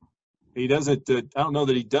 Oh. He doesn't. I don't know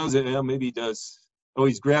that he does it. Well, maybe he does. Oh,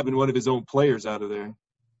 he's grabbing one of his own players out of there.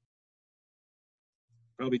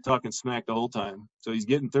 Probably talking smack the whole time. So he's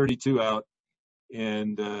getting 32 out,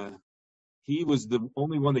 and he was the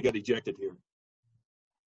only one that got ejected here.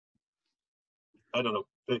 I don't know.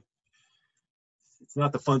 It's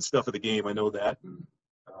not the fun stuff of the game. I know that.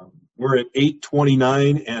 We're at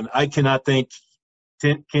 8:29, and I cannot thank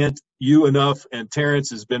Kent you enough. And Terrence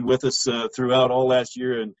has been with us throughout all last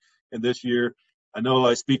year and this year. I know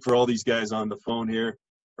I speak for all these guys on the phone here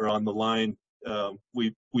or on the line.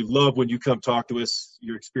 We love when you come talk to us.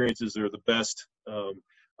 Your experiences are the best.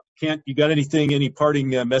 Kent, you got anything, any parting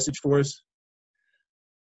message for us?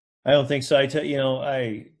 I don't think so.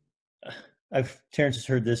 Terrence has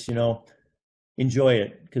heard this, enjoy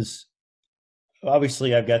it, because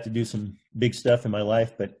obviously I've got to do some big stuff in my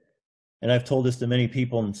life, and I've told this to many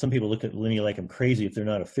people, and some people look at me like I'm crazy if they're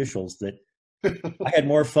not officials, that I had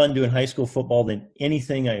more fun doing high school football than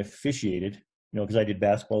anything I officiated, because I did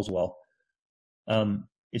basketball as well.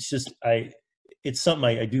 It's just, it's something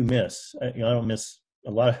I do miss. I don't miss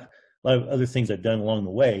a lot of other things I've done along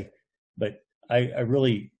the way, but I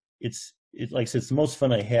really, it's like I said, it's the most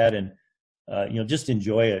fun I had, and just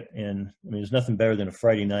enjoy it. And I mean, there's nothing better than a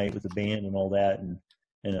Friday night with a band and all that, and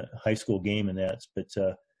a high school game and that. But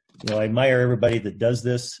I admire everybody that does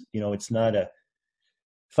this. It's not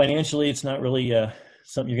financially, it's not really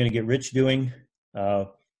something you're going to get rich doing,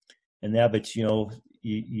 and that. But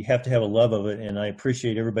you have to have a love of it, and I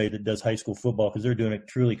appreciate everybody that does high school football, because they're doing it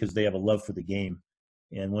truly because they have a love for the game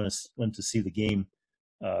and want to see the game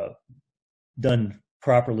done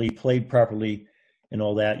properly, played properly, and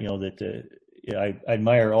all that. I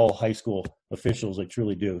admire all high school officials. I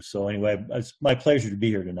truly do. So anyway, it's my pleasure to be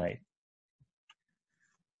here tonight.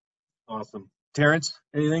 Awesome. Terrence,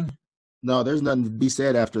 anything? No, there's nothing to be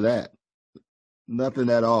said after that. Nothing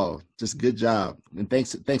at all. Just good job. And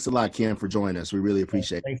thanks a lot, Ken, for joining us. We really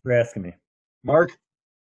appreciate it. Thanks for asking me. Mark,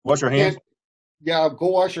 wash your hands. Yeah, go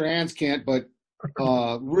wash your hands, Kent. But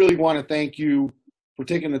really want to thank you for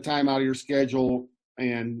taking the time out of your schedule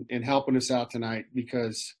and helping us out tonight,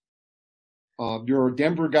 because you're a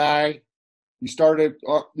Denver guy. You started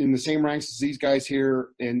in the same ranks as these guys here,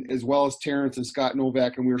 and as well as Terrence and Scott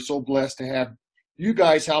Novak, and we are so blessed to have you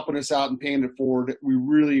guys helping us out and paying it forward. We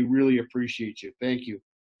really, really appreciate you. Thank you.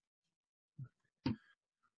 All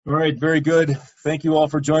right, very good. Thank you all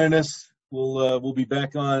for joining us. We'll be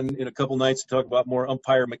back on in a couple nights to talk about more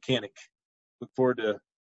umpire mechanic. Look forward to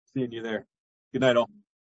seeing you there. Good night, all.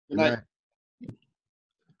 Good night.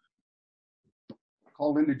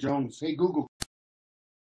 Call Linda Jones. Hey, Google.